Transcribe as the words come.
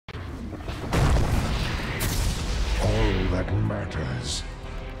that matters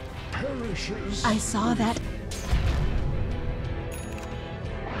perishes. I saw that.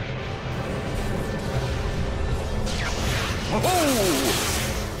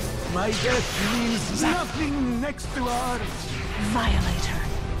 Oh! My death means nothing next to our Violator.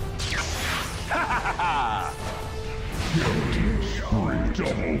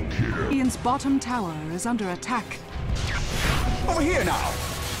 Double kill. Radiant's bottom tower is under attack. Over here now!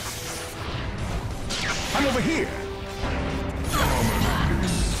 I'm over here!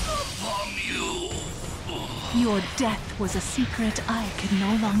 Your death was a secret I could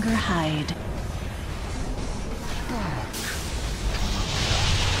no longer hide.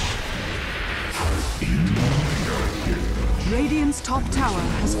 Radiant's top tower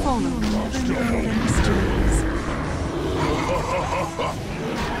has fallen. Never know the mysteries.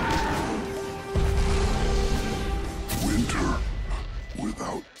 Winter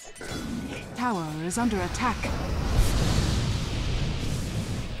without end. Tower is under attack.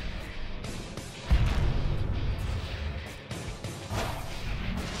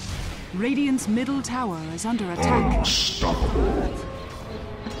 Radiant's middle tower is under attack. Unstoppable.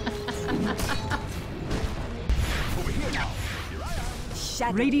 Over here now!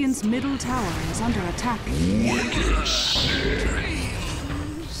 Radiant's middle tower is under attack.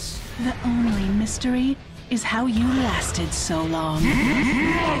 The only mystery is how you lasted so long.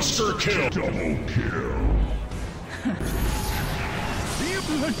 Monster kill. Double kill. The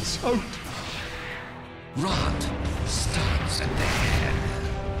blood choked! Rot starts at the head.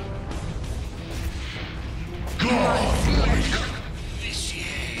 Godlike.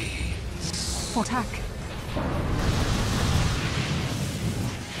 Vitiates. For attack.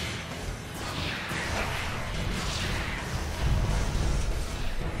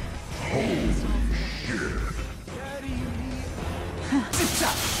 Holy shit.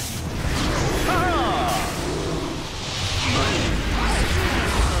 Zip-zap!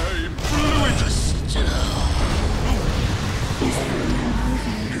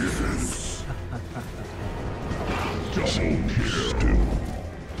 Double kill.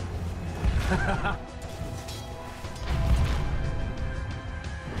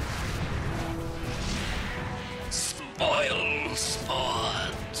 Spoil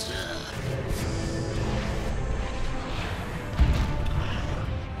sport.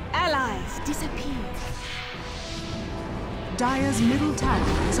 Allies disappear. Dire's middle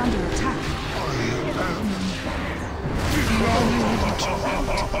tower is under attack.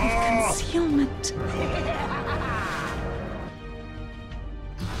 Concealment.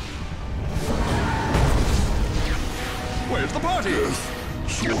 Where's the party?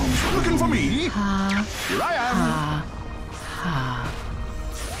 Looking for me? Here I am!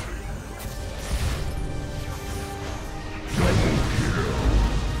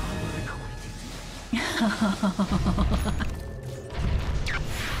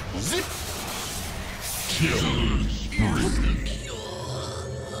 Zip!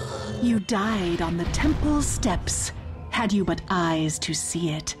 You died on the temple steps, had you but eyes to see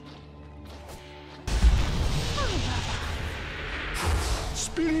it.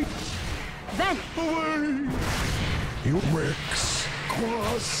 Speak Then away. You Rex,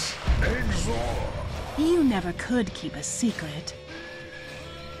 Cross, Exor. You never could keep a secret.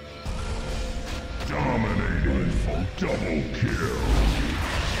 Dominating for double kill.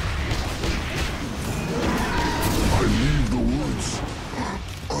 I leave the woods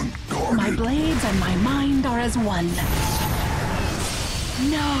unguarded. My blades and my mind are as one.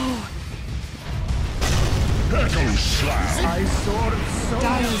 No! Echo slap. I soared so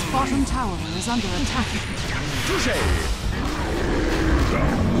Dire's bottom tower is under attack. touche!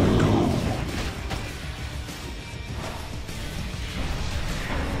 Down I go.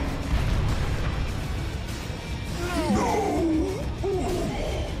 No.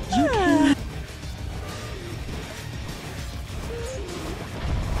 You can...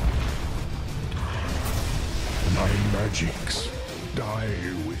 My magics die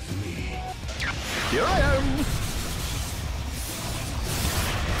with me. Here I am!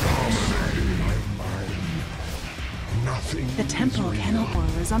 Dominating my mind. Nothing. The temple tower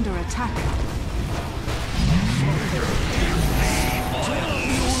is under attack.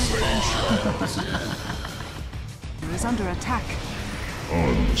 Is under attack.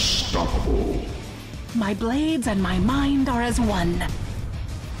 Unstoppable. My blades and my mind are as one.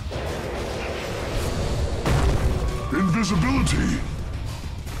 Invisibility.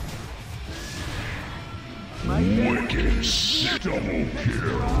 Wicked sick. Double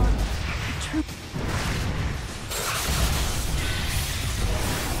kill.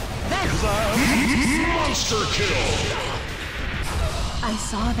 Monster kill. I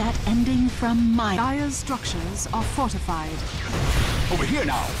saw that ending from my... Dire's structures are fortified. Over here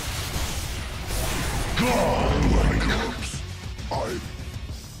now. I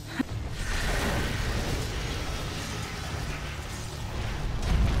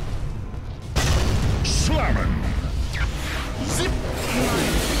Slamming. Zip.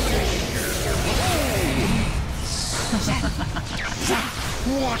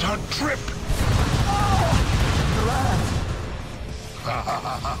 what a trip!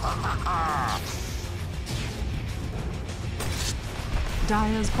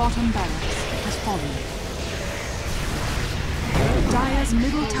 Dire's bottom barracks has fallen. Dire's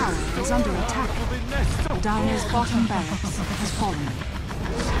middle tower is under attack. Dire's bottom barracks has fallen.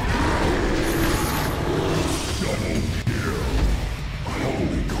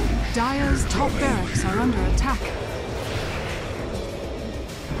 Dire's top barracks are under attack.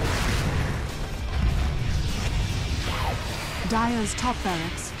 Dire's top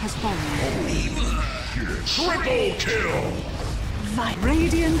barracks has fallen. Triple kill!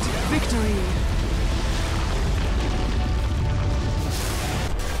 Radiant victory!